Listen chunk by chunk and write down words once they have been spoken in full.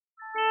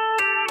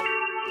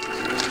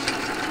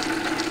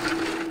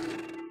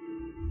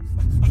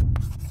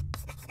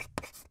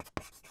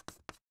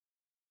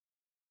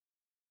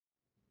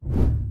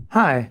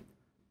Hi,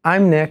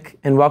 I'm Nick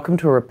and welcome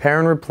to Repair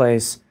and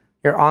Replace,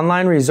 your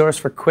online resource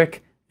for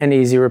quick and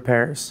easy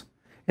repairs.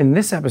 In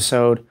this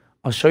episode,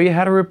 I'll show you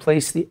how to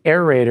replace the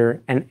aerator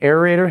and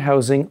aerator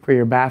housing for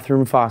your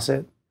bathroom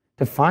faucet.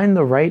 To find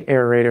the right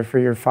aerator for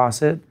your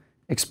faucet,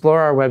 explore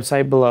our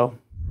website below.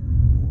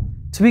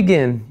 To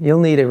begin,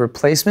 you'll need a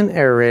replacement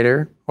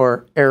aerator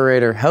or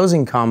aerator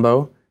housing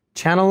combo,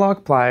 channel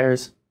lock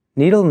pliers,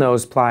 needle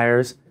nose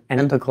pliers,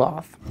 and a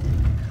cloth.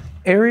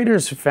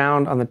 Aerators are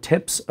found on the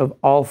tips of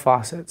all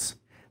faucets.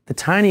 The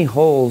tiny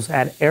holes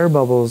add air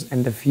bubbles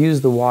and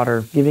diffuse the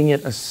water, giving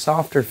it a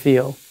softer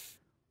feel.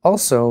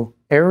 Also,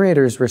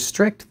 aerators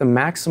restrict the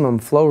maximum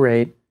flow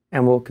rate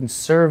and will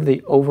conserve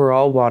the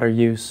overall water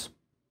use.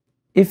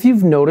 If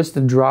you've noticed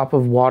a drop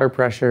of water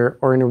pressure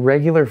or an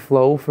irregular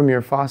flow from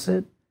your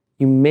faucet,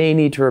 you may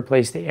need to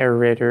replace the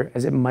aerator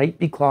as it might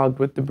be clogged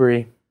with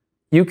debris.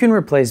 You can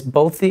replace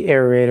both the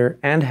aerator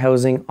and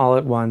housing all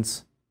at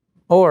once,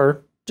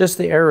 or just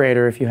the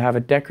aerator if you have a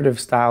decorative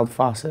styled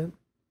faucet.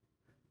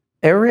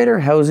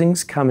 Aerator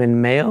housings come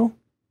in male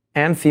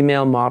and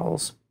female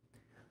models.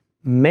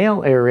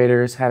 Male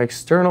aerators have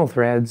external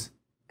threads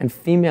and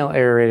female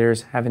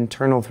aerators have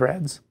internal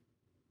threads.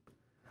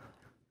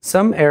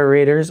 Some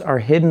aerators are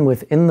hidden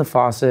within the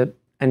faucet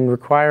and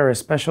require a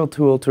special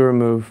tool to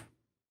remove.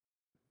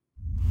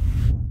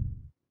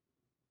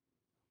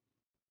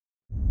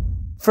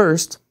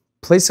 First,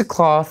 place a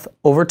cloth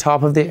over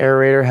top of the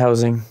aerator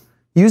housing.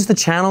 Use the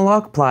channel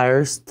lock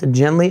pliers to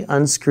gently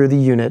unscrew the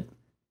unit.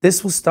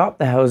 This will stop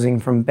the housing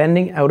from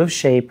bending out of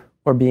shape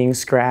or being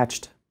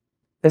scratched.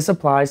 This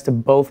applies to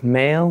both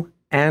male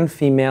and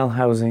female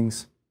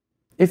housings.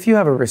 If you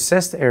have a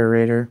recessed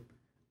aerator,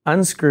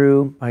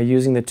 unscrew by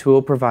using the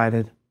tool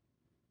provided.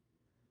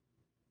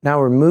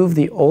 Now remove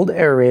the old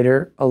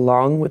aerator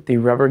along with the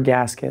rubber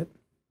gasket.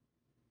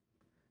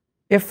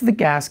 If the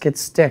gasket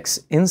sticks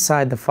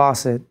inside the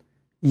faucet,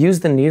 use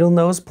the needle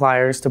nose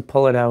pliers to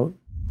pull it out.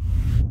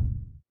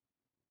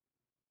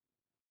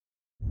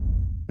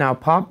 Now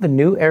pop the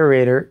new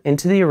aerator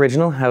into the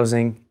original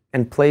housing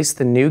and place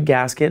the new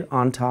gasket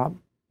on top.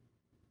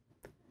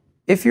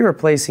 If you're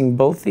replacing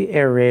both the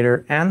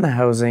aerator and the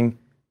housing,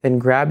 then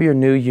grab your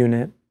new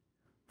unit.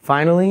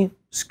 Finally,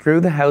 screw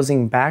the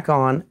housing back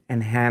on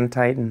and hand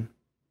tighten.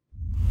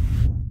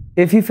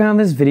 If you found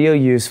this video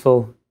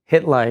useful,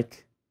 hit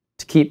like.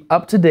 To keep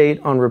up to date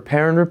on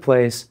Repair and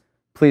Replace,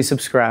 please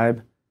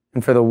subscribe.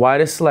 And for the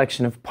widest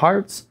selection of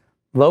parts,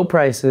 low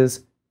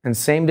prices, and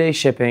same-day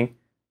shipping,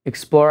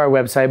 explore our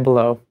website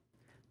below.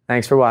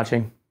 Thanks for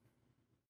watching.